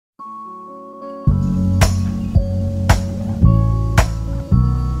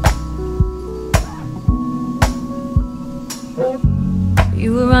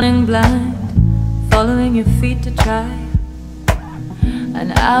running blind, following your feet to try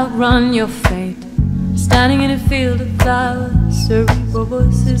and outrun your fate. Standing in a field of flowers, cerebral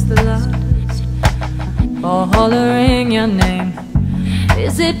voice is the loudest, or hollering your name.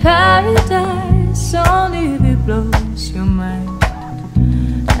 Is it paradise? Only if it blows your mind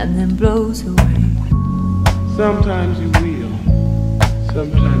and then blows away. Sometimes you will,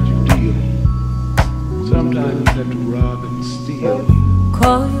 sometimes you deal, sometimes you have to rob and steal.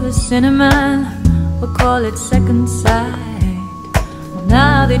 Call you a cinnamon, or call it second sight.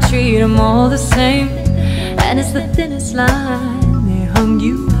 Now they treat them all the same, and it's the thinnest line they hung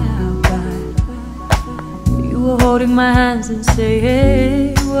you out by. You were holding my hands and say,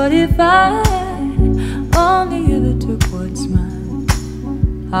 hey, what if I only ever took what's mine?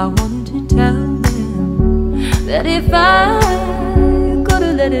 I wanted to tell them that if I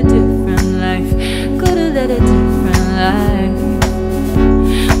could've led a different life, could've led a different life.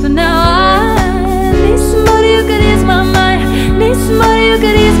 But now I need somebody who could ease my mind, need somebody who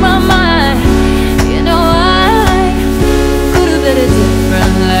could ease my mind. You know I could've led a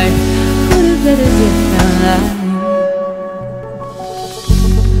different life, could've led a different life.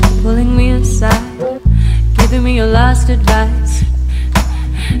 Pulling me aside, giving me your last advice,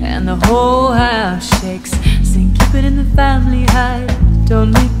 and the whole house shakes, saying keep it in the family hide.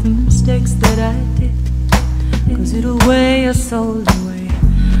 Don't make the mistakes that I did, 'cause it'll weigh your soul away.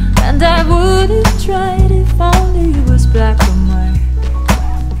 And I would have tried if only it was black or white,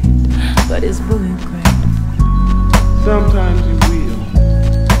 but it's bullet gray. Sometimes you will,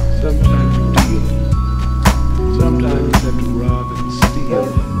 sometimes you deal, sometimes you have to rob and steal.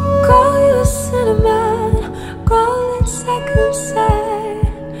 Call you a cinnamon, call it second sight.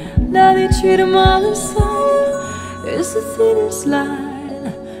 Now they treat them all the same. It's the thinnest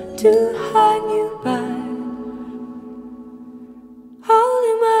line to hang you